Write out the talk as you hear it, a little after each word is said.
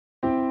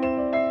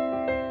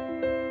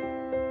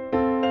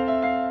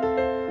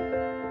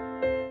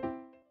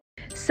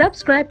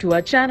Subscribe to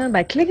our channel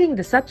by clicking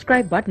the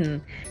subscribe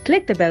button.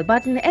 Click the bell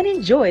button and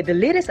enjoy the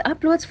latest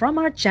uploads from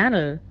our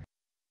channel.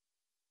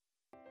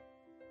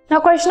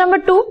 Now question number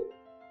 2.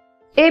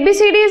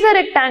 ABCD is a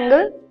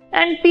rectangle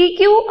and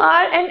PQ,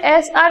 R and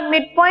S are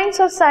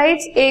midpoints of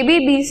sides AB,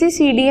 BC,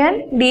 CD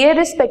and DA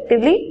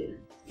respectively.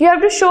 You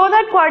have to show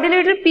that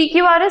quadrilateral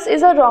PQRS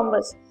is a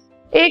rhombus.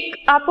 एक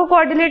आपको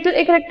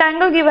quadrilateral एक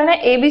rectangle given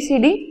है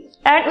ABCD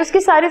and उसकी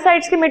सारी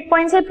sides के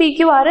midpoints है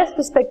PQRS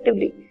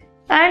respectively.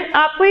 And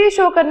आपको ये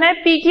show करना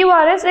है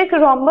PQRS एक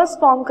rhombus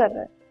form कर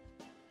रहा है.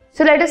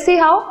 So let us see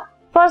how.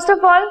 First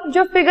of all,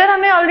 जो figure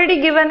हमें already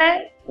given है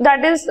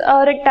that is a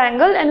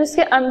rectangle and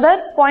उसके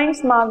अंदर points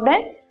marked हैं.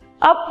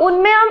 अब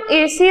उनमें हम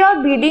AC और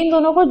BD इन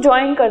दोनों को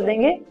join कर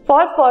देंगे for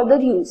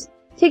further use.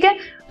 ठीक है.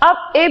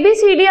 अब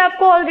ABCD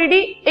आपको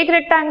already एक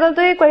rectangle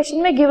तो ये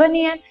question में given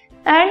ही है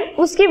and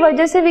उसकी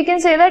वजह से we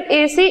can say that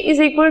AC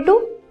is equal to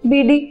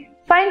BD.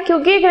 Fine,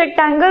 क्योंकि एक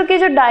rectangle के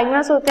जो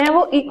diagonals होते हैं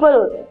वो equal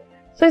होते हैं.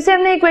 So इसे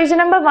हमने equation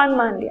number 1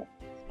 मान लिया.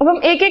 अब हम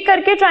एक एक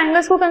करके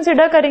triangles को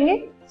consider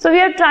करेंगे. So we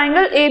have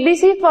triangle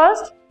ABC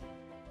first.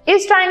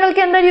 इस triangle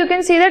के अंदर you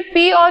can see that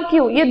P और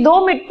Q ये दो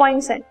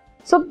midpoints हैं.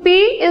 So P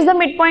is the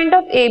midpoint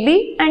of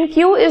AB and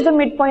Q is the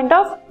midpoint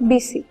of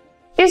BC.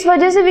 इस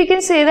वजह से we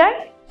can say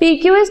that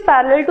PQ is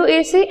parallel to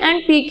AC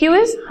and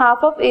PQ is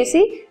half of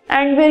AC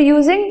and we are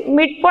using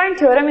midpoint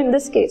theorem in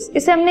this case.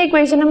 इसे हमने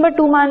equation number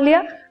 2 मान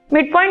लिया.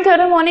 Midpoint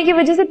theorem होने की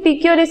वजह से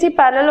PQ और AC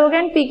parallel हो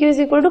गए and PQ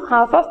is equal to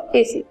half of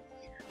AC.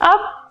 अब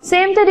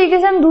सेम तरीके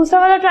से हम दूसरा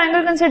वाला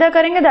ट्राइंगल कंसीडर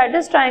करेंगे दैट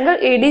इज ट्राइंगल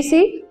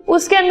ADC.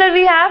 उसके अंदर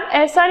we have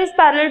SR is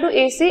parallel to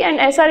AC and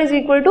SR is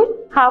equal to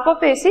half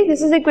of AC.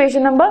 This is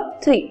equation number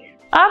 3.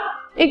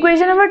 अब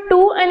equation number 2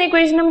 and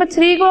equation number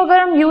 3 को अगर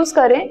हम यूज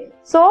करें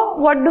so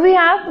what do we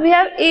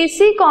have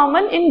AC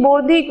common in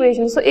both the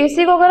equation. So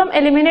AC को अगर हम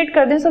eliminate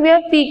कर दें so we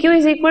have PQ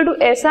is equal to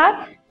SR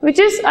which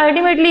is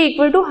ultimately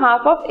equal to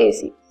half of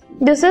AC.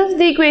 This is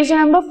the equation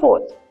number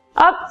 4.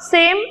 अब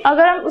same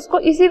अगर हम उसको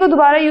इसी को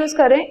दोबारा यूज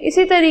करें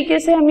इसी तरीके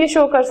से हम ये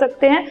शो कर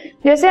सकते हैं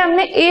जैसे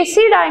हमने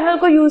AC डायगोनल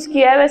को यूज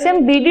किया है वैसे हम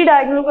BD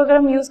डायगोनल को अगर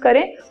हम यूज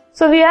करें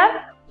so we have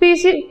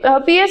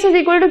PS is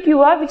equal to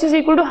QR which is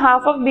equal to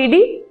half of BD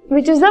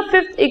which is the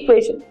fifth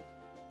equation.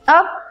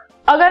 अब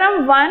अगर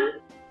हम 1,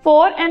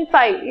 4 एंड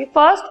 5 ये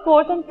फर्स्ट,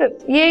 फोर्थ एंड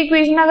फिफ्थ ये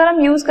इक्वेशन अगर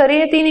हम यूज करें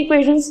ये तीन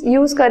इक्वेशंस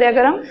यूज करें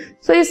अगर हम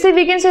सो इससे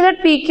we can say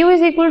that PQ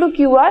is equal to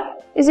QR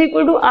is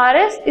equal to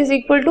RS is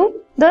equal to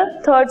the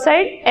third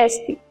side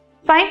SP.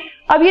 Fine.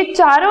 अब ये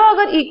चारों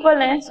अगर इक्वल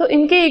हैं सो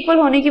इनके इक्वल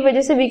होने की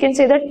वजह से we can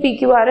say that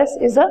PQRS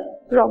is a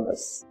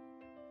rhombus.